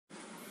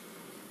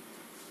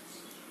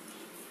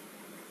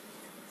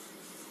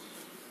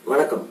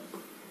வணக்கம்.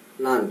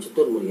 நான்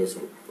சித்தூர்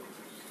முருகேசன்.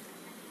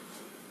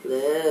 இந்த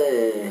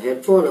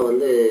ஹெட்ஃபோனை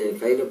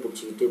கையில்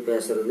பிடிச்சிக்கிட்டு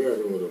பேசுறது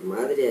அது ஒரு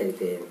மாதிரியாக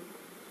இருக்கு.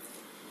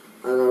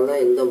 அதனால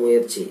தான் இந்த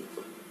முயற்சி.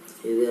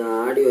 இது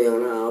ஆடியோ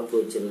எங்கன்னா ஆப்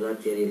வச்சுருந்தா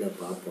தெரியல,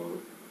 பார்ப்போம்.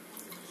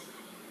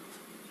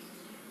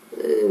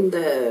 இந்த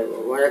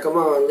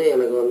வழக்கமாக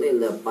எனக்கு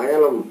இந்த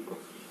பயணம்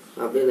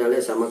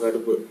அப்படின்னாலே செம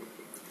கடுப்பு.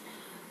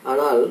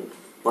 ஆனால்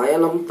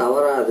பயணம்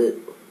தவறாது,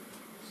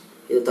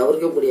 இது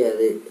தவிர்க்க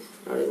முடியாது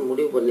அப்படின்னு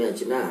முடிவு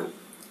பண்ணியாச்சுன்னா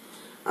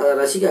அதை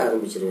ரசிக்க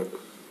ஆரம்பிச்சிருவேன்.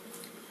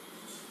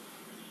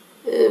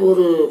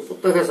 ஒரு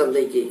புத்தக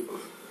சந்தைக்கு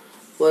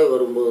போய்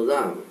வரும்போது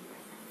தான்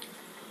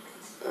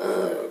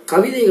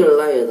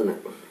கவிதைகள்லாம்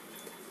எழுதினேன்.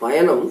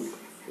 பயணம்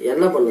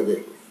என்ன பண்ணுது,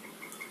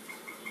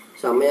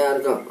 செம்மையாக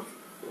இருக்கும்,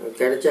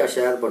 கிடைச்சா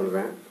ஷேர்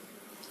பண்ணுறேன்.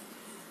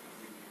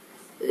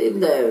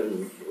 இந்த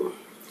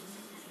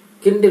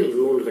கிண்டில்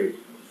நூல்கள்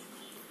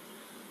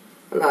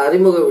அந்த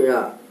அறிமுக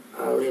விழா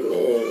அப்படின்னு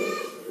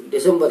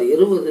டிசம்பர்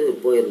 20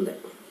 போயிருந்தேன்.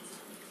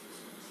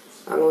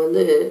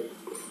 அங்கே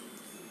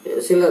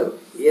சிலர்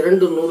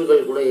 2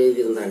 நூல்கள் கூட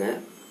எழுதியிருந்தாங்க.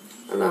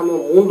 நாம்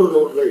 3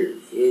 நூல்கள்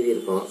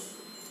எழுதியிருக்கோம்.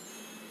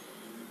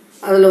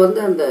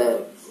 அதில் அந்த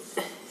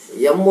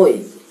எம்ஒய்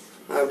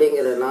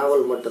அப்படிங்கிற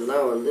நாவல்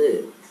மட்டும்தான்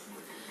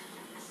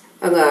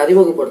அங்கே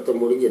அறிமுகப்படுத்த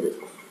முடிஞ்சது.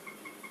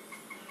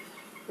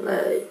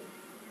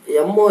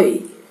 எம்ஒய்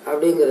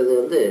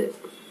அப்படிங்கிறது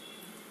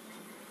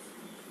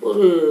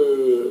ஒரு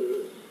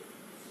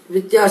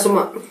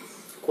வித்தியாசமாக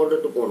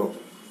கொண்டுட்டு போனோம்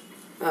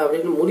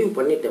அப்படின்னு முடிவு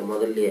பண்ணிட்டேன்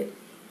முதல்லையே.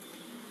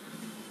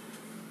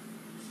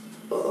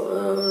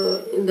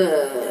 இந்த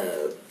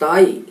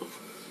தாய்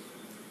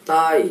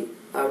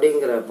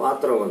அப்படிங்கிற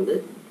பாத்திரம்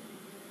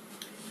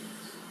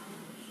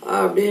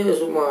அப்படியே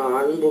சும்மா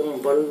அன்பும்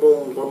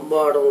பண்பும்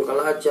பண்பாடும்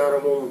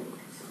கலாச்சாரமும்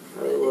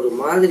ஒரு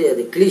மாதிரி,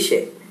 அது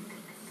கிளீஷே.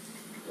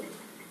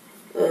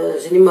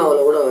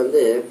 சினிமாவில் கூட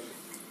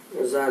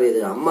சார்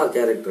இது அம்மா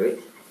கேரக்டரு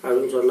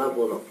அப்படின்னு சொன்னால்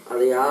போதும்,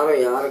 அதை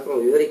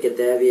யாருக்கும் விவரிக்க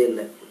தேவையே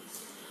இல்லை.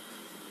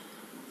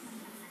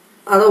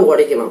 அதை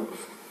உடைக்கணும்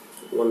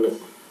ஒன்று.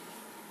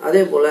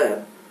 அதே போல்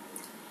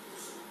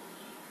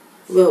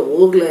இப்போ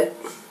ஊரில்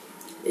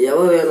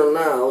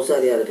வேணும்னா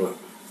அவசாரியாக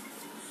இருக்கலாம்,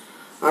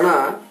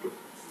 ஆனால்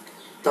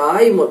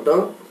தாய்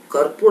மட்டும்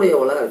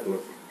கற்புடையவளாக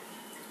இருக்கணும்.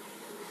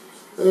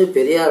 அது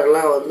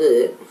பெரியாரெல்லாம்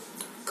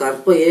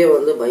கற்பையே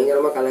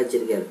பயங்கரமாக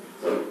கலாய்ச்சிருக்காரு.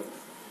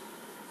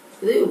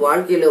 இது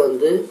வாழ்க்கையில்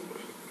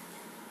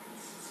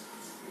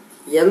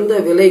எந்த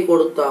விலை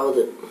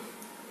கொடுத்தாவது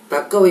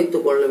தக்க வைத்து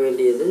கொள்ள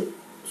வேண்டியது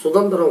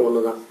சுதந்திரம்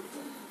ஒன்று தான்.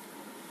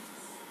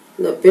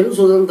 இந்த பெண்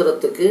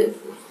சுதந்திரத்துக்கு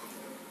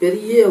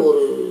பெரிய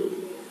ஒரு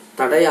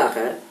தடையாக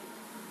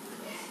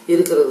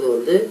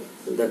இருக்கிறது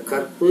இந்த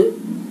கற்பு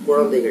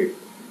குழந்தைகள்.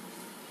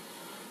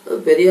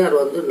 பெரியார்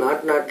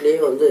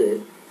நாட்டிலேயே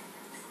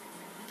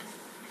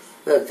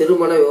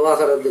திருமண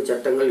விவாகரத்து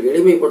சட்டங்கள்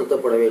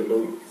எளிமைப்படுத்தப்பட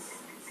வேண்டும்.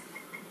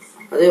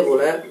 அதே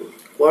போல்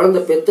குழந்தை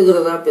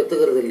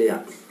பெற்றுக்கிறது இல்லையா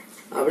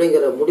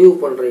அப்படிங்கிற முடிவு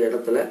பண்ணுற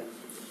இடத்துல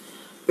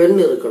பெண்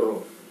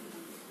இருக்கணும்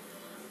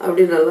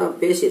அப்படின்னு எல்லாம்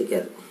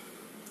பேசியிருக்காரு.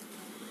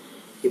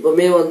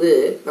 இப்போவுமே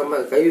நம்ம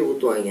கழுவி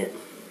ஊற்றுவாங்க.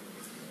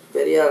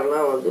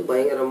 பெரியாரெல்லாம்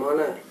பயங்கரமான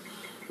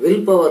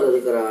வில் பவர்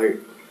இருக்கிற ஆள்.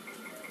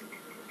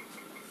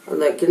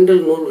 அந்த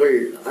கிண்டல் நூல்கள்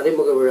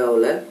அறிமுக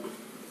விழாவில்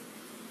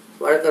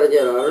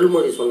வழக்கறிஞர்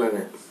அருள்மொழி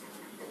சொன்னாங்க,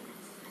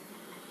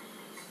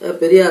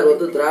 பெரியார்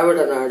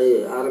திராவிட நாடு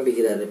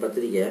ஆரம்பிக்கிறாரு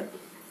பத்திரிக்கை,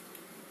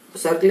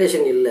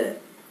 சர்க்குலேஷன் இல்லை.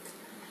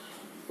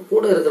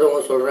 கூட இருக்கிறவங்க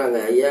சொல்கிறாங்க,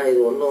 ஐயா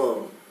இது ஒன்றும்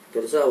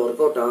பெருசாக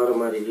ஒர்க் அவுட் ஆகிற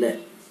மாதிரி இல்லை,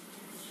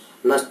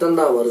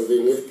 நஷ்டம்தான் வருது,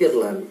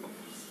 நிறுத்திடலான்னு.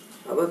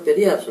 அப்போ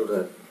பெரியார்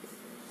சொல்கிறார்,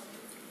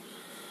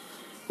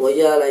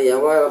 ஒய்யால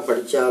எவன்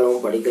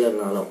படித்தாலும்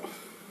படிக்கலைன்னாலும்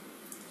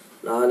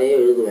நானே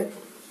எழுதுவேன்,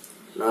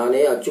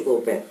 நானே அச்சு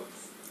கோப்பேன்,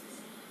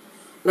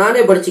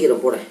 நானே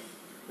படிச்சுக்கிறேன் போட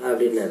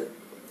அப்படின்னாரு.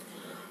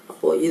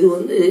 அப்போது இது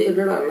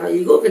என்னடான்னா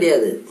ஈகோ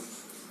கிடையாது,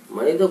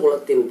 மனித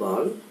குலத்தின்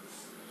பால்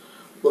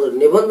ஒரு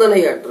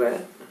நிபந்தனையற்ற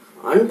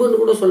அன்புன்னு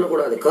கூட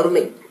சொல்லக்கூடாது,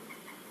 கருணை.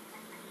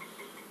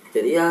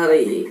 பெரியாரை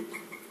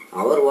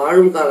அவர்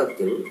வாழும்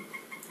காலத்தில்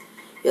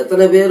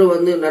எத்தனை பேர்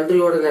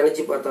நன்றியோடு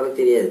நினைச்சு பார்த்தாலும்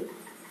தெரியாது.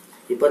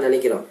 இப்போ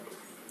நினைக்கிறோம்.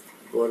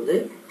 இப்போ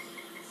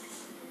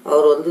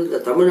அவர்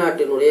இந்த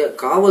தமிழ்நாட்டினுடைய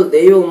காவல்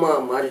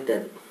தெய்வமாக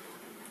மாறிட்டார்.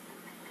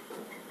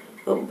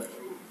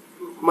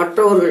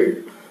 மற்றவர்கள்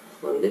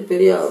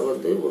பெரியார்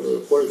ஒரு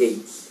கொள்கை,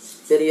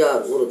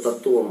 பெரியார் ஒரு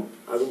தத்துவம்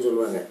அப்படின்னு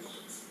சொல்லுவாங்க.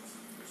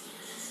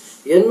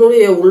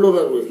 என்னுடைய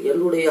உள்ளுணர்வு,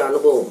 என்னுடைய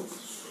அனுபவம்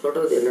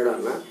சொல்றது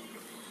என்னடான்னா,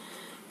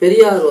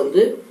 பெரியார்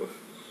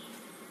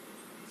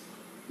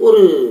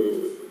ஒரு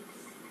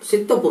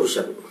சித்த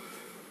புருஷன்.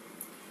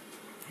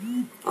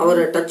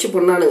 அவரை டச்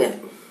பண்ணானுங்க,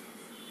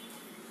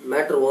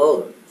 மேட்ரு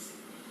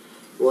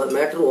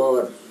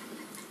ஓவர்.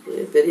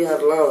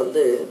 பெரியார்லாம்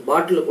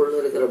பாட்டிலுக்குள்ள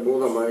இருக்கிற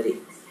பூதம் மாதிரி,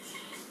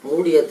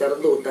 மூடியை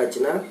திறந்து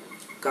விட்டாச்சுன்னா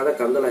கதை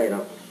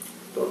கந்தலாயிரம்.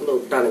 திறந்து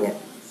விட்டானுங்க,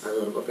 அது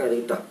ஒரு பக்கம்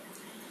அடிக்கிட்டான்.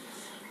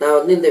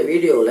 நான் இந்த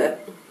வீடியோவில்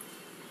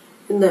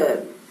இந்த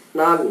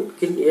நான்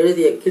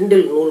எழுதிய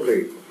கிண்டில்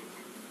நூல்கள்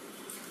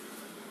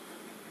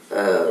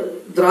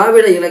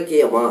திராவிட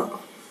இலக்கியமா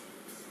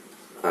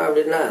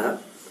அப்படின்னா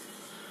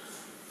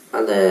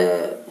அந்த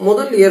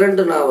முதல்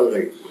 2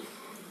 நாவல்கள்,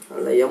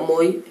 அந்த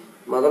எம்மோய்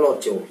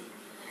மதனோற்சவம்,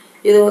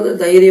 இது வந்து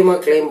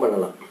தைரியமாக கிளைம்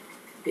பண்ணலாம்.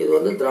 இது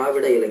வந்து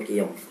திராவிட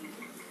இலக்கியம்.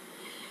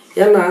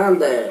 ஏன்னா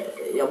அந்த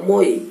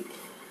எம்மோய்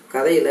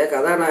கதையில்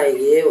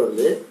கதாநாயகியே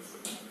வந்து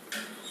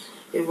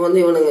இப்போ வந்து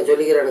இவனுங்க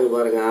சொல்லிக்கிறானுங்க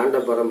பாருங்கள், ஆண்ட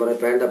பரம்பரை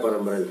பேண்ட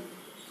பரம்பரைன்னு.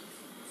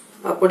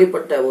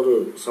 அப்படிப்பட்ட ஒரு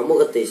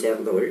சமூகத்தை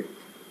சேர்ந்தவள்.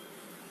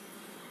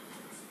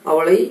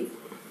 அவளை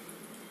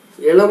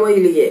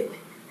இளமையிலேயே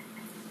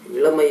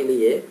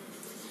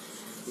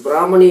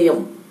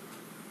பிராமணியம்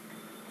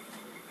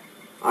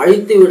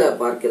அழித்துவிட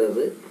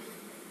பார்க்கிறது.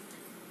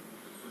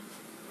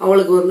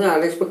 அவளுக்கு வந்து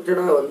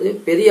அன்எக்ஸ்பெக்டடாக வந்து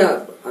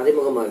பெரியார்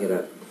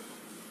அறிமுகமாகிறார்.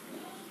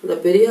 இந்த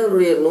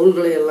பெரியாருடைய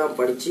நூல்களை எல்லாம்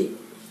படித்து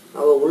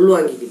அவள்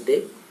உள்வாங்கிக்கிட்டு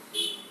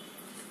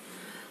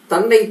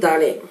தன்னை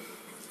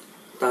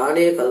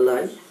தானே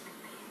கல்லாய்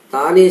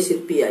தானே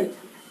சிற்பியாய்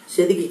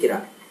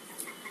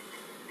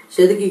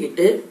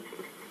செதுக்கிக்கிட்டு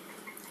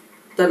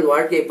தன்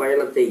வாழ்க்கை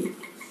பயணத்தை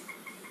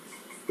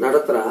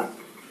நடத்துகிறா.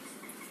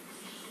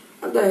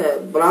 அந்த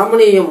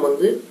பிராமணியம்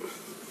வந்து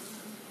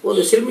ஒரு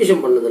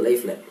சில்மிஷம் பண்ணுது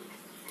லைஃப்பில்.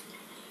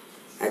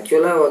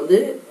 ஆக்சுவலாக வந்து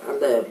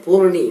அந்த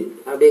பூரணி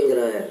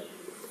அப்படிங்கிற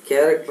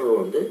கேரக்டர்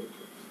வந்து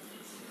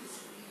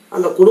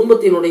அந்த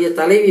குடும்பத்தினுடைய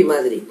தலைவி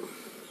மாதிரி.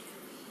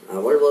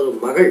 அவள் ஒரு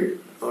மகள்,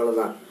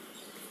 அவ்வளோதான்.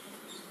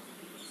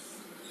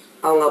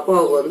 அவங்க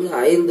அப்பாவுக்கு வந்து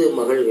 5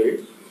 மகள்கள்,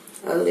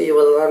 அதில்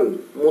இவள் தான்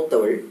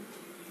மூத்தவள்.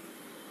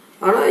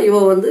 ஆனால்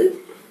இவள் வந்து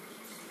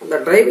அந்த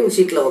டிரைவிங்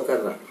சீட்டில்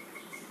உட்கார்றான்.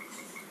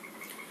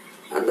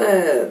 அந்த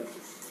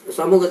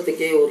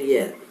சமூகத்துக்கே உரிய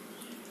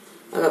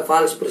அந்த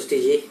ஃபால்ஸ்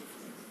ப்ரெஸ்டீஜி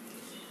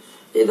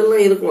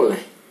இதெல்லாம் இருக்கும்ல,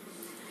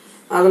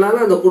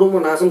 அதனால் அந்த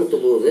குடும்பம் நாசமுத்து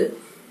போகுது.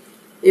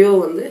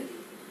 இவன் வந்து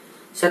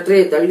சற்றே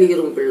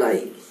தள்ளியிரும்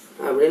பிள்ளாய்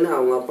அப்படின்னு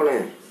அவங்க அப்பனை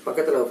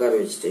பக்கத்தில் உட்கார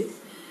வச்சுட்டு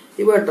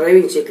இவன்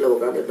டிரைவிங் சீட்டில்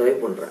உட்காந்து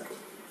டிரைவ் பண்ணுறான்.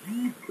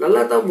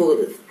 நல்லா தான்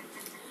போகுது.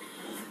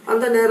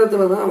 அந்த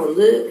நேரத்தில் தான்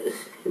வந்து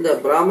இந்த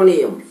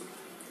பிராமணியம்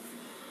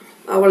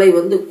அவளை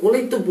வந்து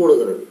குலைத்து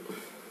போடுகிறது.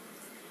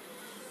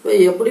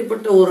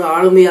 எப்படிப்பட்ட ஒரு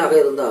ஆளுமையாக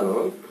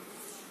இருந்தாலும்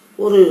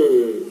ஒரு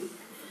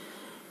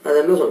அது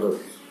என்ன சொல்கிறது,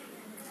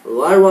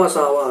 வாழ்வா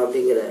சாவா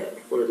அப்படிங்கிற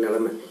ஒரு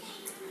நிலைமை.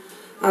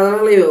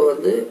 அதனால் இவ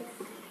வந்து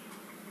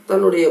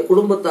தன்னுடைய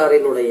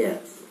குடும்பத்தாரினுடைய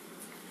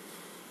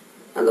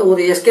அந்த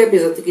ஒரு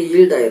எஸ்கேபிசத்துக்கு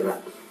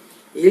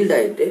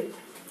ஈல்டாயிட்டு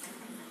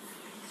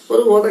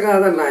ஒரு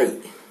உதகாத நாய்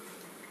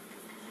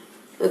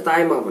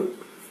தாய்மாமன்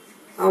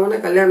அவனை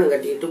கல்யாணம்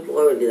கட்டிக்கிட்டு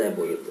போக வேண்டியதாக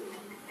போயிடுது.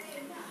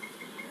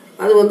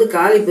 அது வந்து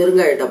காலி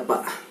பெருங்காய டப்பா.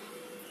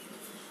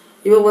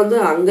 இவன் வந்து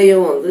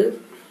அங்கேயும் வந்து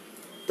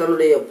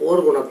தன்னுடைய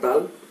போர்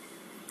குணத்தால்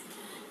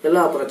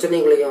எல்லா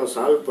பிரச்சனைகளையும்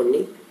சால்வ்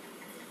பண்ணி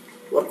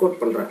ஒர்க்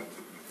அவுட் பண்ணுறான்.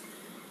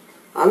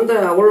 அந்த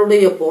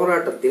அவளுடைய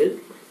போராட்டத்தில்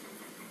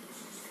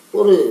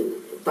ஒரு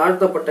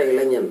தாழ்த்தப்பட்ட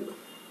இளைஞன்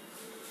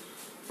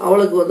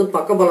அவளுக்கு வந்து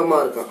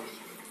பக்கபலமாக இருக்கான்,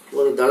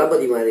 ஒரு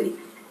தளபதி மாதிரி.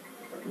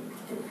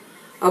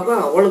 அப்போ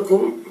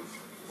அவளுக்கும்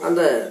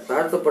அந்த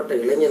தாழ்த்தப்பட்ட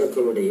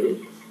இளைஞனுக்கும் இடையில்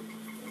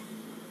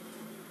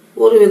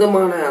ஒரு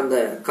விதமான அந்த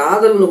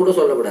காதல்னு கூட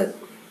சொல்லக்கூடாது.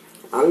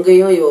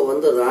 அங்கேயும் இவ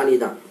வந்து ராணி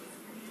தான்.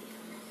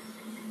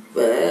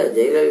 இப்போ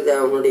ஜெயலலிதா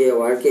அவனுடைய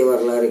வாழ்க்கை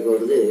வரலாறுக்கு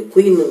வந்து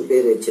குயின்னு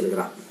பேர்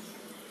வச்சிருக்கிறான்.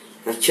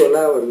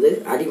 ஆக்சுவலாக வந்து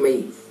அடிமை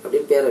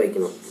அப்படின்னு பேரை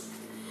வைக்கணும்.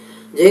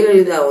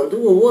 ஜெயலலிதா வந்து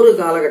ஒவ்வொரு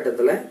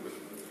காலகட்டத்தில்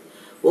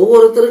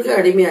ஒவ்வொருத்தருக்கு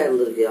அடிமையாக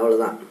இருந்திருக்கு,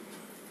 அவ்வளோதான்.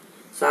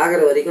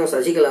 சாகர வரைக்கும்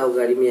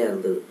சசிகலாவுக்கு அடிமையாக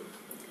இருந்தது.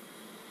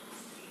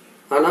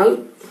 ஆனால்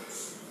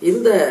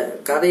இந்த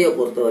கதையை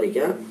பொறுத்த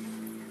வரைக்கும்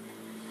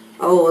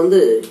அவன் வந்து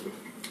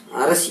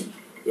அரசி,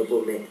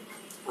 எப்பவுமே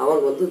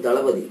அவன் வந்து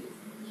தளபதி.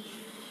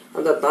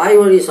 அந்த தாய்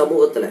வழி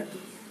சமூகத்தில்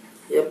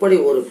எப்படி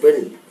ஒரு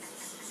பெண்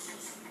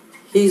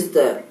he is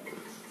the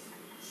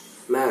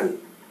man,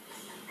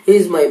 he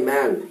is my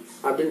man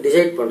அப்படின்னு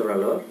டிசைட்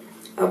பண்ணுறாளோ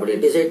அப்படி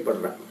டிசைட்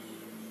பண்ணுறான்.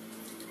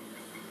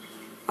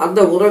 அந்த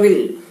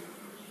உறவில்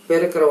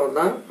பிறக்கிறவன்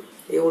தான்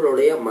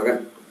இவளுடைய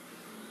மகன்.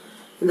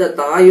 இந்த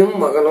தாயும்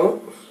மகனும்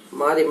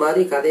மாறி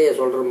மாறி கதையை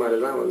சொல்கிற மாதிரி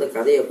தான் வந்து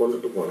கதையை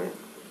கொண்டுட்டு போனேன்.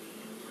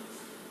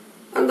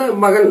 அந்த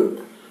மகன்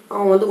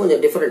அவன் வந்து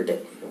கொஞ்சம் டிஃப்ரெண்ட்டு.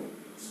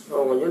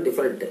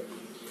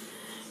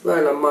 இப்போ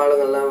நம்ம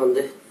ஆளுங்கள்லாம்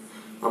வந்து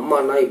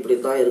அம்மானா இப்படி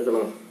தான்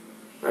இருக்கணும்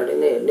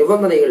அப்படின்னு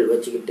நிபந்தனைகள்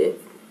வச்சுக்கிட்டு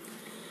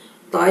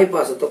தாய்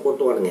பாசத்தை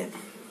போட்டுவானுங்க.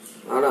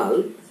 ஆனால்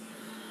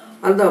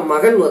அந்த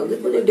மகன் வந்து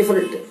கொஞ்சம்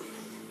டிஃப்ரெண்ட்டு.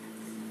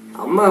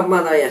 அம்மா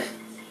தாயா,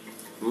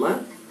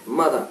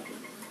 அம்மா தான்.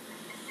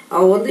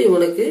 அவன் வந்து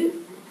இவனுக்கு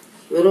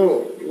வெறும்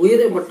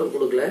உயிரை மட்டும்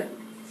கொடுக்கல,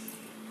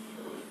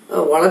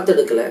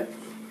 வளர்த்தெடுக்கலை.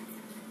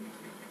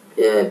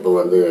 இப்போ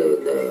வந்து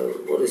இந்த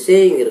ஒரு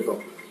சேயிங்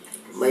இருக்கும்,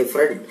 my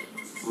friend,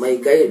 my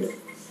guide,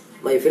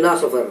 my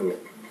ஃபிலாசபர்னு.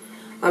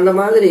 அந்த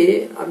மாதிரி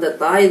அந்த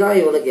தாய் தான்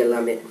இவனுக்கு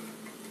எல்லாமே.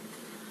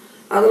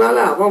 அதனால்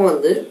அவன்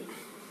வந்து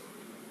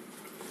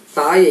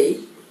தாயை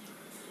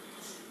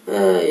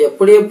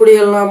எப்படி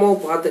எல்லாமோ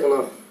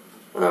பார்த்துக்கணும்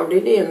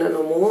அப்படின்னு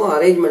என்னென்னமோ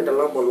அரேஞ்ச்மெண்ட்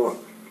எல்லாம் பண்ணுவான்.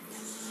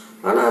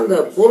 ஆனால் அந்த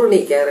பூரணி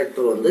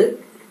கேரக்டர் வந்து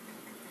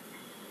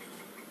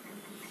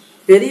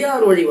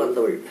பெரியார் வழி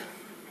வந்தவள்.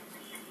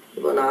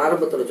 இப்போ நான்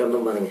ஆரம்பத்தில்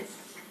சொன்ன பாருங்க,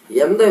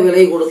 எந்த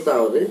விலை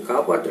கொடுத்தாவது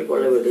காப்பாற்றிக்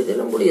கொள்ள வேண்டியது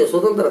நம்முடைய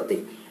சுதந்திரத்தை.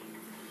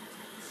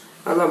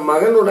 அந்த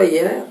மகனுடைய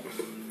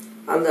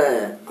அந்த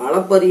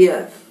அளப்பரிய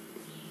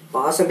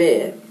பாசமே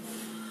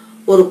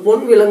ஒரு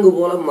பொன் விலங்கு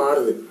போல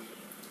மாறுது.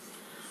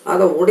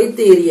 அதை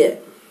உடைத்து எறிய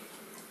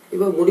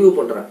இவன் முடிவு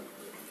பண்றான்.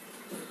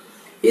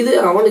 இது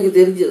அவனுக்கு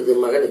தெரிஞ்சிருது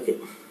மகனுக்கு.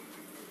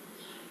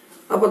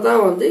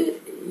 அப்பதான்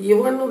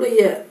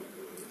இவனுடைய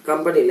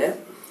கம்பெனியில்,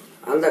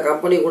 அந்த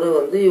கம்பெனி கூட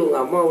இவங்க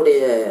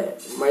அம்மாவுடைய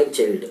மைண்ட்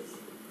சைல்டு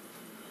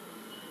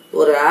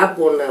ஒரு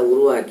ஆப் ஒன்றை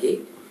உருவாக்கி,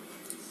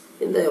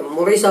 இந்த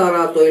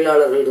முறைசாரா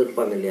தொழிலாளர்கள்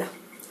இருப்பாங்க இல்லையா,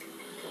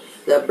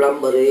 இந்த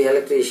பிளம்பரு,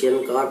 எலக்ட்ரீஷியன்,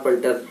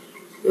 கார்பெண்டர்,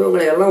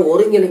 இவங்களையெல்லாம்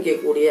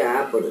ஒருங்கிணைக்கக்கூடிய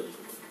ஆப்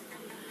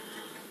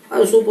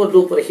அது சூப்பர்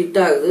டூப்பர் ஹிட்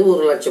ஆகுது.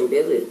 1,00,000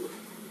 பேர்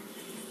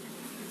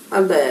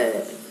அந்த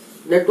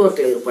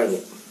நெட்வொர்க்கில் இருப்பாங்க.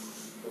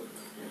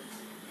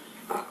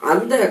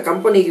 அந்த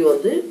கம்பெனிக்கு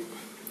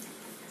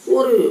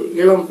ஒரு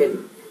இளம் பெண்,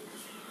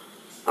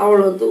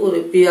 அவள் ஒரு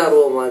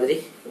பிஆர்ஓ மாதிரி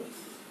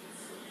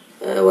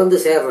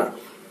சேர்றான்.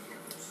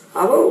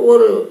 அவள்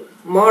ஒரு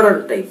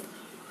மாடர்ன் டைப்.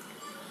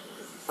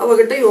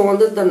 அவகிட்ட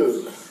இவன் தன்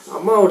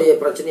அம்மாவுடைய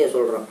பிரச்சனையை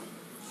சொல்கிறான்.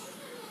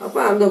 அப்போ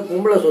அந்த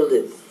பொம்பளை சொல்லுது,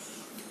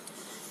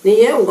 நீ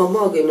ஏன் உங்கள்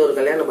அம்மாவுக்கு இன்னொரு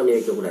கல்யாணம் பண்ணி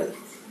வைக்கக்கூடாது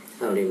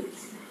அப்படின்னு.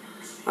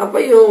 அப்போ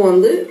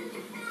இவன்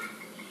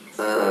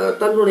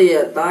தன்னுடைய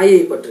தாயை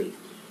பற்றி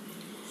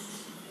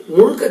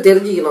முழுக்க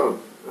தெரிஞ்சுக்கணும்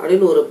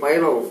அப்படின்னு ஒரு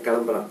பயணம்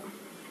கிளம்புறான்.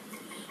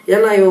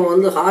 ஏன்னா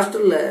இவன்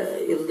ஹாஸ்டலில்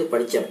இருந்து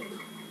படித்தான்.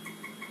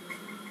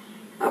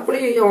 அப்படி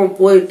அவன்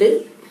போயிட்டு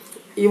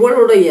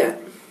இவளுடைய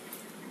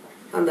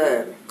அந்த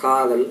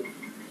காதல்,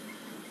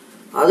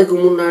 அதுக்கு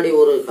முன்னாடி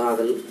ஒரு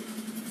காதல்,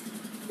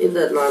 இந்த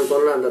நான்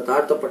சொன்ன அந்த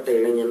தாழ்த்தப்பட்ட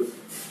இளைஞன்,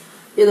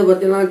 இதை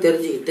பற்றிலாம்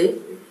தெரிஞ்சுக்கிட்டு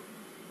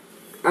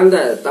அந்த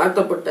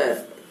தாழ்த்தப்பட்ட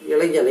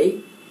இளைஞனை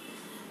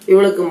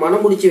இவளுக்கு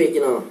மனம் முடிச்சு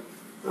வைக்கணும்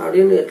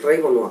அப்படின்னு ட்ரை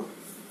பண்ணுவான்.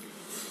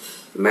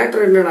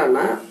 மேட்ரு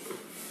என்னடான்னா,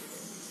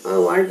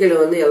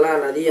 வாழ்க்கையில் எல்லா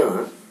நதியும்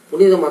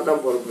புனிதமாக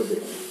தான் புறப்படுது.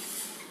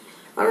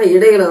 ஆனால்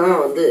இடையில தான்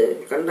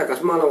கண்ட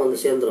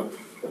கஸ்மாலம் சேர்ந்துடும்.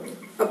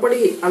 அப்படி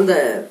அந்த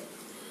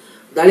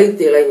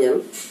தலித்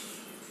இளைஞன்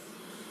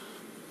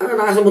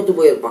நாசமுத்து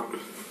போயிருப்பான்.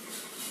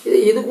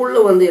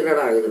 இதுக்குள்ளே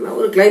என்னடா ஆகுதுன்னா,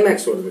 ஒரு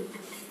கிளைமேக்ஸ் வருது.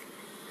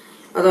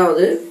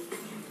 அதாவது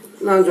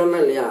நான்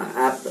சொன்னேன் இல்லையா,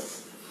 ஆப்,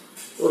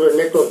 ஒரு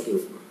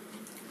நெட்வொர்க்கிங்,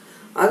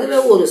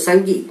 அதில் ஒரு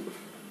சங்கி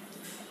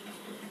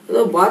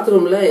ஏதோ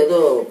பாத்ரூமில் ஏதோ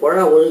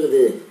குழா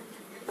ஒழுகுது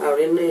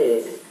அப்படின்னு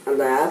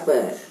அந்த ஆப்பை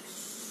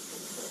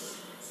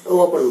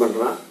ஓப்பன்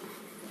பண்ணுறான்.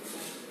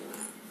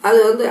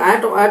 அது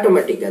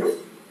ஆட்டோமேட்டிக். அது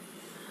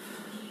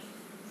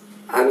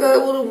அங்கே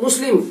ஒரு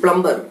முஸ்லீம்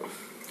பிளம்பர்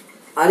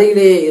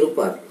அருகிலேயே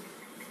இருப்பார்.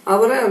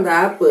 அவரை அந்த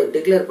ஆப்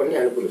டிக்ளேர் பண்ணி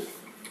அனுப்புது.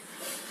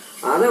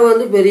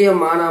 அதை பெரிய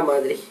மானா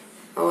மாதிரி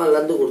அவன்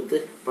லந்து கொடுத்து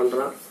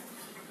பண்ணுறான்.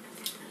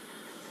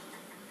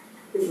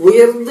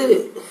 உயர்ந்து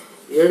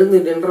எழுந்து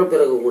நின்ற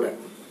பிறகு கூட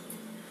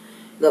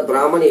இந்த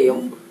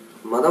பிராமணியம்,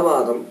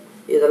 மதவாதம்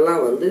இதெல்லாம்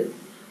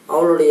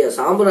அவளுடைய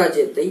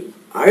சாம்ராஜ்யத்தை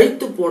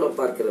அழித்து போட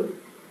பார்க்கிறது.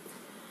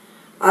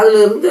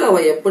 அதிலிருந்து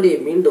அவன் எப்படி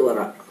மீண்டு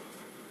வரா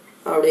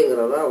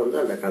அப்படிங்கிறதா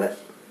அந்த கதை.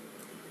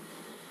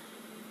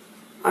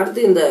 அடுத்து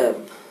இந்த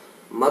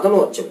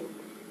மதனோற்சவம்.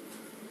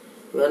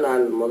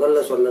 நான்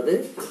முதல்ல சொன்னது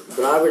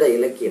திராவிட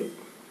இலக்கியம்,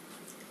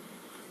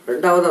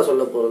 ரெண்டாவதாக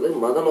சொல்ல போகிறது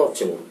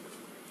மதனோற்சவம்.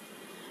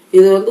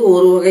 இது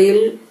ஒரு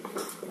வகையில்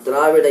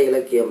திராவிட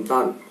இலக்கியம்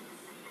தான்.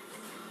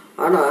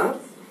 ஆனால்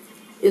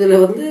இதில்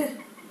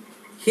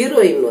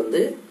ஹீரோயின்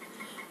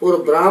ஒரு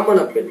பிராமண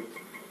பெண்,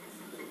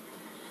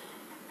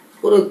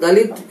 ஒரு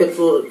தலித்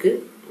பெற்றோருக்கு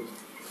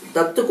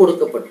தத்து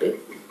கொடுக்கப்பட்டு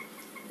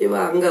இவ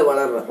அங்கே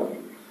வளர்றான்.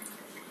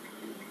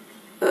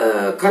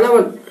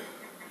 கணவன்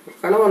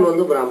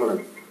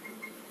பிராமணன்.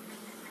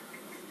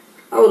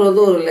 அவர்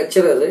ஒரு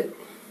லெக்சரரு.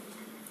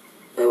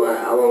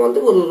 அவன்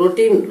ஒரு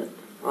ரொட்டீன்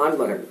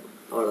ஆண்மகன்,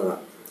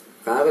 அவ்வளோதான்.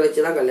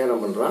 காதலிச்சு தான்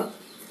கல்யாணம் பண்ணுறான்.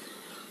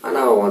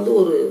 ஆனால் அவன்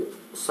ஒரு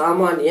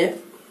சாமானிய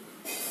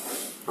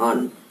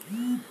ஆண்.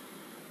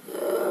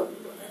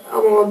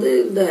 அவன்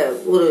இந்த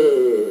ஒரு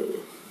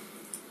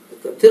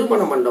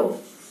திருமண மண்டபம்,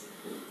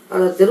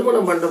 அந்த திருமண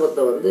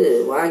மண்டபத்தை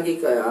வாங்கி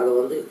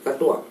அதை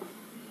கட்டுவான்.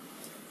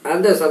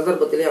 அந்த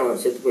சந்தர்ப்பத்திலே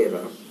அவன் செத்து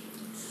போயிடுறான்.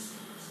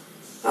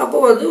 அப்போ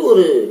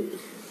ஒரு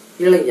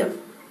இளைஞன்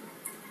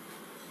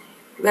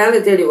வேலை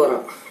தேடி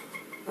வரான்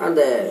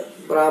அந்த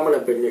பிராமண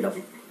பெண்ணிடம்.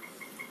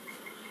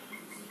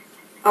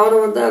 அவனை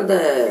அந்த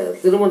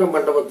திருமண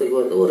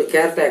மண்டபத்துக்கு ஒரு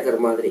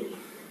கேர்டேக்கர் மாதிரி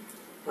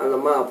அந்த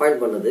அம்மா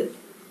அப்பாயிண்ட் பண்ணுது.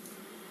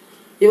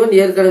 இவன்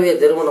ஏற்கனவே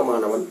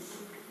திருமணமானவன்.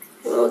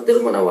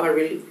 திருமண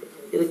வாழ்வில்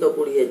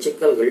இருக்கக்கூடிய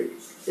சிக்கல்கள்,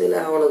 இதில்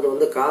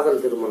அவனது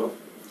காதல் திருமணம்,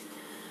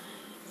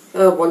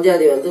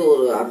 பொஞ்சாதி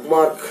ஒரு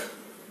அக்மார்க்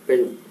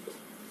பெண்,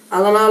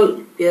 அதனால்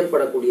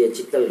ஏற்படக்கூடிய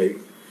சிக்கல்கள்,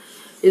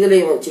 இதில்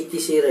இவன் சிக்கி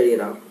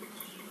சீரழிகிறான்.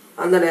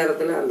 அந்த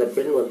நேரத்தில் அந்த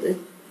பெண்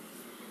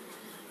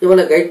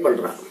இவனை கைட்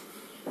பண்ணுறான்.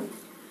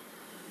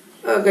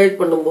 கைட்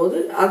பண்ணும்போது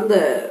அந்த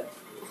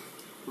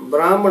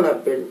பிராமண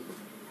பெண்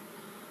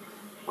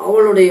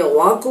அவளுடைய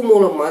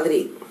வாக்குமூலம் மாதிரி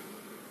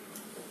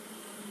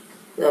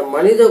இந்த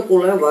மனித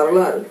குல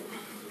வரலாறு,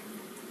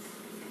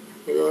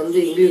 இது வந்து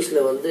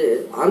இங்கிலீஷில் வந்து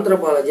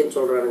ஆந்த்ரோபாலஜின்னு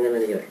சொல்கிறானுங்கன்னு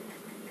நினைக்கிறேன்.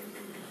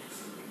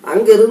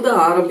 அங்கிருந்து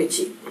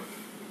ஆரம்பிச்சு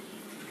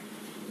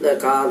இந்த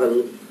காதல்,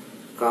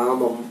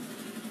 காமம்,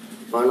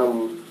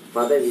 பணம்,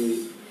 பதவி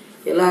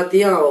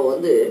எல்லாத்தையும் அவன்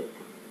வந்து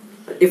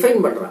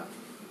டிஃபைன் பண்ணுறான்,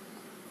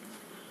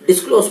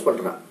 டிஸ்க்ளோஸ்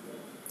பண்ணுறான்.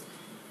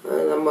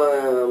 நம்ம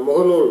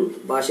முகநூல்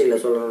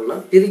பாஷையில் சொல்லணும்னா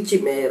பிரித்து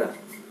மேயறான்.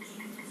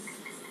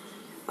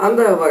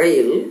 அந்த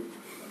வகையில்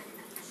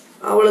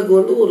அவளுக்கு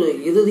வந்து ஒரு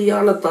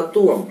இறுதியான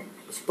தத்துவம்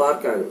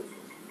ஸ்பார்க் ஆகுது.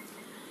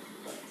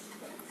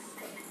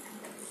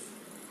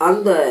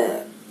 அந்த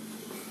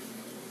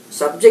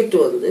சப்ஜெக்ட்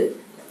வந்து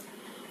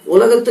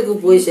உலகத்துக்கு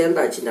போய்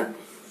சேர்ந்தாச்சுன்னா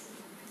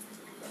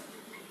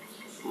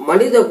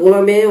மனித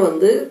குலமே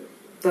வந்து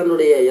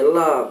தன்னுடைய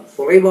எல்லா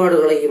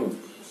குறைபாடுகளையும்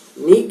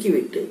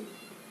நீக்கிவிட்டு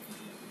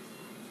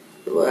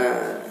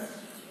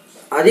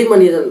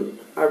அதிமனிதன்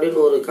அப்படின்னு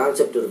ஒரு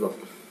கான்செப்ட் இருக்கும்.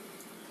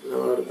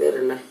 அவர்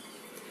பேர் என்ன,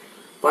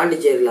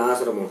 பாண்டிச்சேரியில்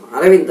ஆசிரமம்,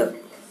 அரவிந்தர்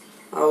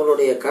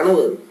அவருடைய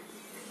கனவு.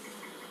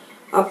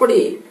 அப்படி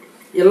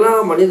எல்லா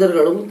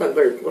மனிதர்களும்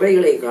தங்கள்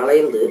குறைகளை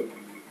களைந்து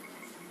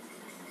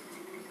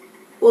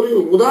ஒரு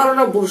உதாரண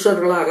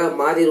புருஷர்களாக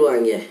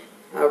மாறிடுவாங்க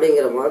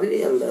அப்படிங்கிற மாதிரி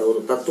அந்த ஒரு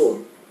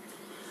தத்துவம்.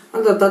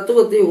 அந்த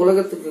தத்துவத்தை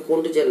உலகத்துக்கு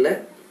கொண்டு செல்ல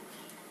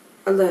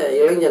அந்த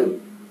இளைஞன்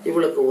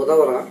இவளுக்கு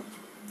உதவுறான்.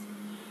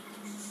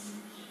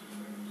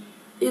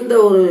 இந்த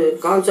ஒரு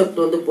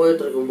கான்செப்ட் வந்து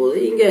போயிட்டு இருக்கும்போது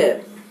இங்கே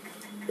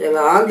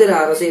எங்கள் ஆந்திர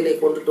அரசியலை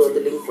கொண்டுட்டு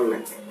வந்து லிங்க்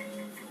பண்ணேன்.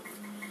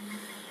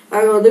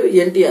 அங்கே வந்து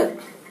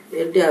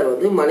என்டிஆர்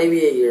வந்து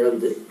மனைவியை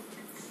இழந்து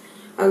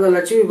அந்த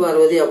லட்சுமி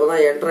பார்வதி அப்போ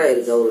தான்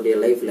என்ட்ராயிருக்கு அவருடைய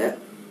லைஃப்பில்.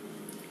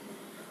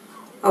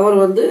 அவர்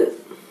வந்து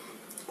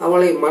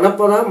அவளை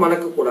மணப்பதா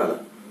மணக்கக்கூடாது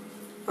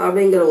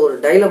அப்படிங்கிற ஒரு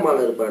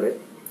டைலமாவில் இருப்பார்.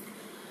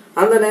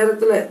 அந்த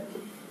நேரத்தில்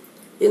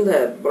இந்த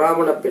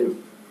பிராமண பெண்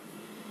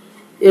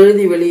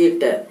எழுதி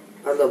வெளியிட்ட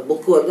அந்த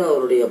புக்கு வந்து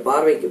அவருடைய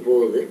பார்வைக்கு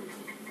போகுது.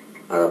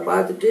 அதை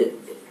பார்த்துட்டு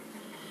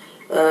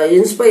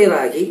இன்ஸ்பயர்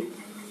ஆகி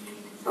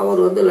அவர்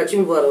வந்து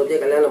லட்சுமி பார்வதியை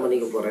கல்யாணம்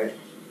பண்ணிக்க போகிறேன்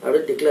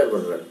அப்படின்னு டிக்ளேர்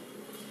பண்ணுறார்.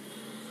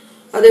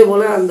 அதே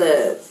போல் அந்த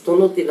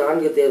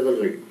 94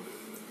 தேர்தல்கள்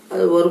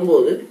அது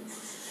வரும்போது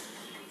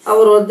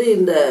அவர் வந்து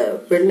இந்த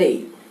பெண்ணை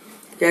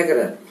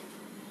கேட்குறார்,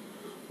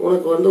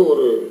 உனக்கு வந்து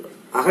ஒரு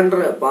அகன்ற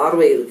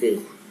பார்வை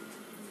இருக்குது,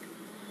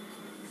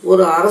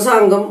 ஒரு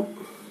அரசாங்கம்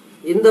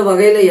இந்த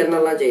வகையில்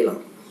என்னெல்லாம்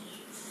செய்யலாம்,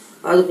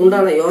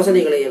 அதுக்குண்டான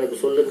யோசனைகளை எனக்கு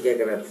சொல்லுன்னு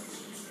கேட்குறாரு.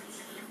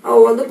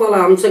 அவன் வந்து பல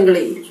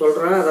அம்சங்களை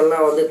சொல்கிறான்.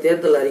 அதெல்லாம் வந்து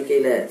தேர்தல்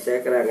அறிக்கையில்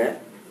சேர்க்குறாங்க.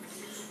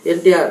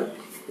 என்டிஆர்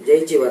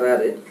ஜெயிச்சு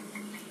வராரு.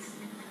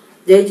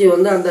 ஜெயிச்சு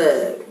வந்து அந்த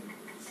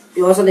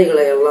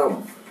யோசனைகளை எல்லாம்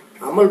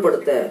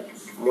அமல்படுத்த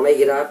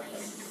முனைகிறார்.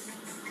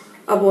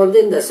 அப்போ வந்து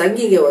இந்த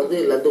சங்கிங்க வந்து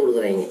லந்து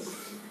கொடுக்குறாங்க.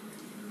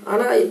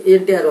 ஆனால்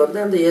என்டிஆர் வந்து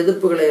அந்த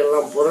எதிர்ப்புகளை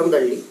எல்லாம்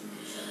புறந்தள்ளி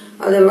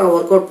அதெல்லாம்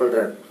ஒர்க் அவுட்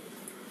பண்ணுறாரு.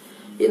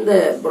 இந்த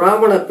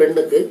பிராமண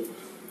பெண்ணுக்கு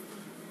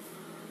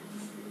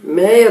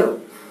மேயர்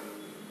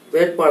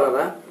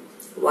வேட்பாளராக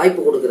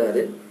வாய்ப்பு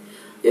கொடுக்குறாரு.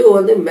 இவ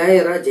வந்து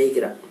மேயராக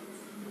ஜெயிக்கிறார்.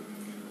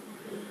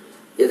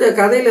 இந்த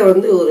கதையில்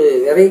வந்து ஒரு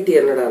வெரைட்டி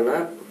என்னடான்னா,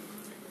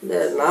 இந்த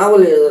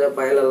நாவல் எழுதுகிற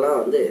பயலெல்லாம்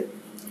வந்து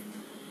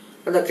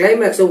அந்த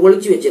கிளைமேக்ஸை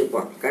ஒழிச்சு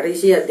வச்சுருப்பான்,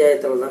 கடைசி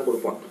அத்தியாயத்தில் தான்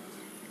கொடுப்பான்.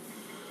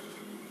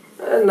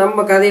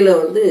 நம்ம கதையில்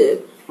வந்து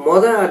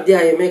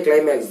அத்தியாயமே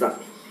கிளைமேக்ஸ் தான்.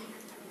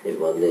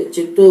 இப்போ வந்து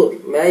சித்தூர்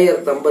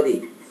மேயர் தம்பதி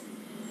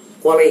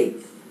கொலை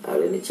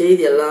அப்படின்னு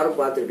செய்தி எல்லாரும்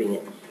பார்த்துருப்பீங்க.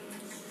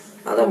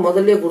 அதை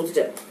முதல்ல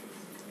கொடுத்துட்டேன்.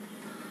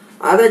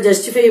 அதை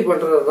ஜஸ்டிஃபை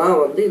பண்ணுறது தான்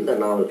வந்து இந்த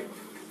நாவல்.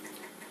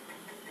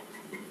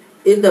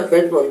 இந்த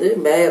பெண் வந்து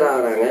மேயர்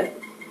ஆகிறாங்க.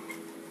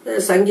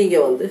 சங்கிங்க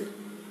வந்து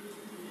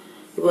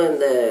இப்போ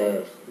இந்த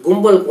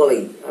கும்பல் கொலை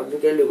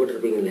அப்படின்னு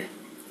கேள்விப்பட்டிருப்பீங்களே,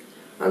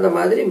 அந்த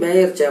மாதிரி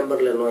மேயர்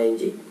சேம்பரில்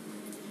நுழைஞ்சி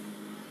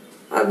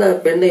அந்த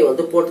பெண்ணை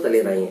வந்து போட்டு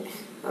தள்ளிடுறாங்க.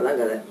 அதான்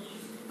கதை.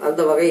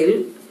 அந்த வகையில்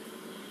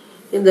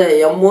இந்த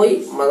எம்மோய்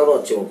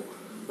மதனோற்சவம்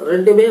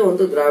ரெண்டுமே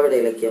வந்து திராவிட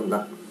இலக்கியம்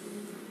தான்.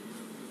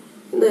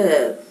 இந்த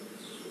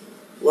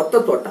ஒத்த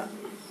தோட்டா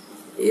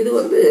இது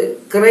வந்து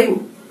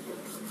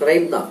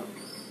கிரைம் தான்.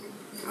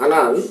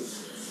 ஆனால்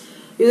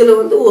இதில்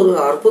வந்து ஒரு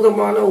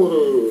அற்புதமான ஒரு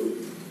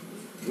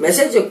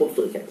மெசேஜை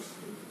கொடுத்துருக்கேன்.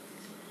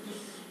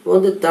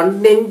 வந்து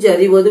தன்னெஞ்சு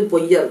அறிவது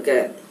பொய்யற்க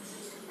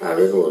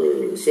அப்படின்னு ஒரு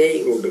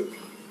சேயிங் உண்டு.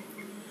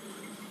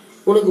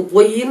 உனக்கு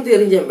பொய்ன்னு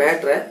தெரிஞ்ச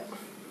மேட்ரை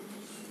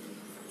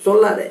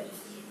சொல்லாதே.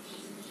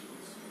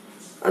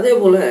 அதே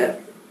போல்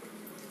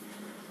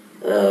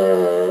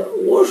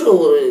ஓஷோ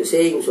ஒரு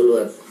சேயிங்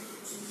சொல்லுவார்,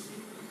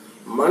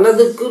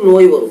 மனதுக்கு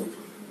நோய் வரும்.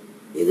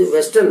 இது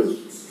வெஸ்டர்ன்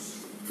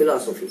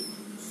ஃபிலாசபி.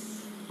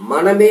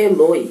 மனமே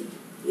நோய்,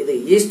 இது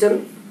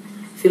ஈஸ்டர்ன்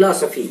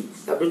ஃபிலாசபி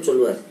அப்படின்னு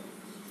சொல்லுவார்.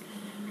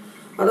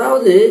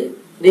 அதாவது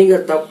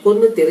நீங்கள்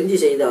தப்புன்னு தெரிஞ்சு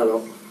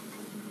செய்தாலும்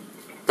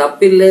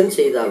தப்பில்லைன்னு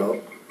செய்தாலும்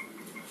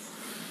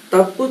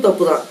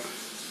தப்பு தான்.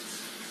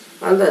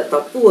 அந்த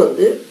தப்பு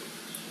வந்து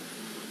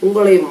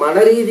உங்களை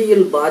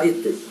மனரீதியில்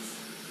பாதித்து,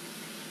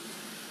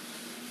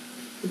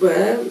 இப்போ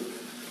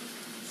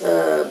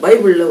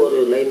பைபிளில் ஒரு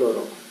லைன்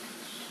வரும்,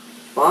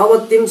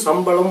 பாவத்தின்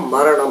சம்பளம்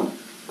மரணம்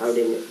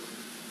அப்படின்னு.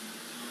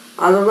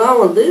 அதை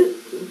தான் வந்து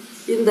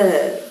இந்த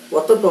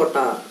ஒத்த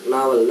தோட்டா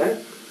நாவலில்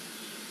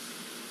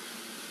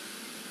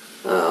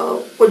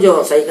கொஞ்சம்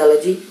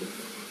சைக்காலஜி,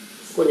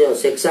 கொஞ்சம்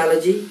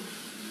செக்ஸாலஜி,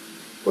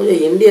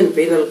 கொஞ்சம் இந்தியன்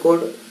பீனல்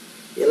கோடு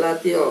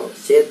எல்லாத்தையும்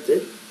சேர்த்து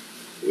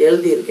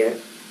எழுதியிருக்கேன்.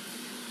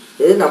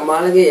 இது நம்ம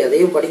ஆளுங்க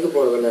எதையும் படிக்க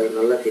போகிறதில்ல,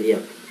 நல்லா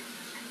தெரியும்.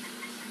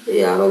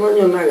 யாரோ தான்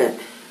சொன்னாங்க,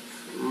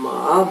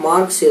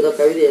 மார்க்ஸ் ஏதோ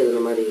கவிதை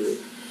எழுதுன மாதிரி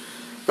இருக்குது.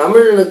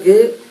 தமிழனுக்கு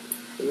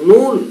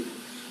நூல்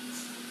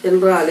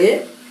என்றாலே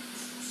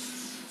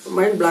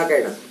மைண்ட் பிளாக்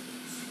ஆகிடும்.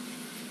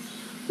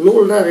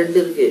 நூல் தான் 2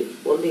 இருக்குது.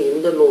 ஒன்று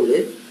இந்த நூல்,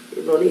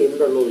 இன்னொன்று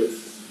இந்த நூல்.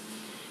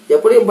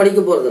 எப்படியும் படிக்க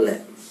போகிறதில்ல.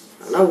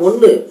 ஆனால்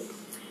ஒன்று,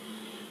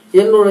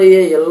 என்னுடைய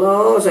எல்லா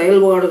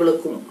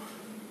செயல்பாடுகளுக்கும்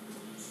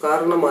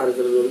காரணமாக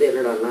இருக்கிறது வந்து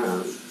என்னடான்னா,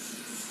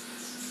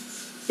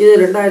 இது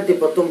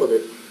 2019.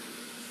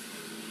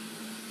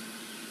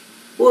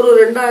 ஒரு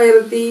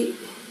 2029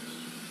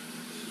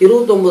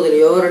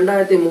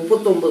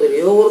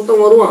 2039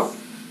 ஒருத்தன் வருவான்.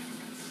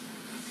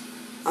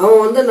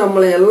 அவன் வந்து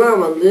நம்மளை எல்லாம்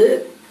வந்து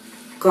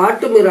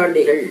காட்டு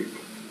மிராண்டிகள்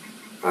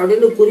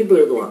அப்படின்னு குறிப்பு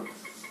எழுதுவான்.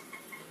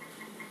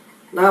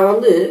 நான்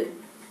வந்து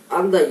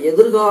அந்த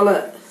எதிர்கால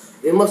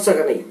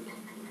விமர்சகனை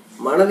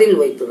மனதில்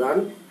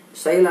வைத்துதான்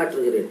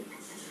செயலாற்றுகிறேன்.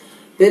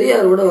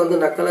 பெரியார் கூட வந்து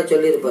நக்கலாக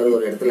சொல்லியிருப்பார்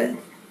ஒரு இடத்துல.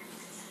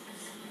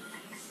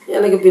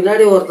 எனக்கு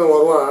பின்னாடி ஒருத்தன்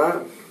வருவான்.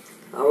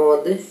 அவன்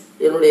வந்து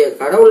என்னுடைய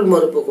கடவுள்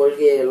மறுப்பு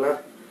கொள்கையெல்லாம்,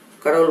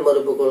 கடவுள்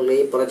மறுப்பு கொள்கை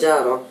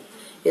பிரச்சாரம்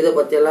இதை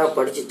பற்றியெல்லாம்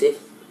படிச்சுட்டு,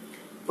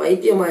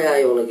 பைத்தியமாயா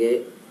இவனுக்கு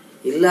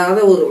இல்லாத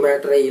ஒரு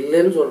மேட்டரை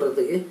இல்லைன்னு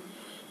சொல்கிறதுக்கு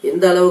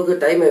இந்த அளவுக்கு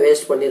டைமை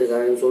வேஸ்ட்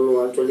பண்ணியிருக்காங்கன்னு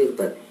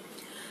சொல்லியிருப்பார்.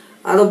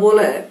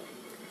 அதுபோல்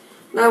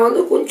நான்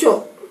வந்து கொஞ்சம்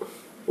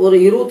ஒரு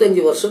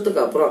 25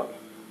 வருஷத்துக்கு அப்புறம்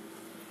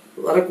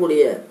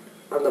வரக்கூடிய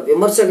அந்த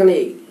விமர்சகனை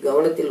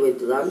கவனத்தில்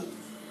வைத்துதான்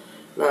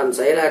நான்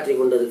செயலாற்றி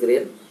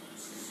கொண்டிருக்கிறேன்.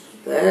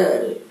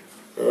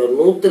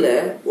 100ல்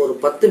ஒரு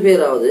 10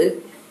 பேராவது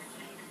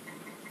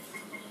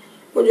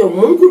கொஞ்சம்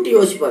முன்கூட்டி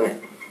யோசிப்பாங்க.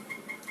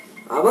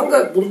 அவங்க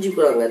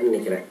புரிஞ்சுக்கிறாங்கன்னு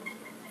நினைக்கிறேன்.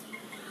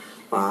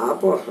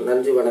 பார்ப்போம்.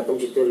 நன்றி, வணக்கம்.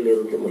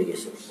 சித்தூரிலிருந்து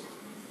முருகேசன்.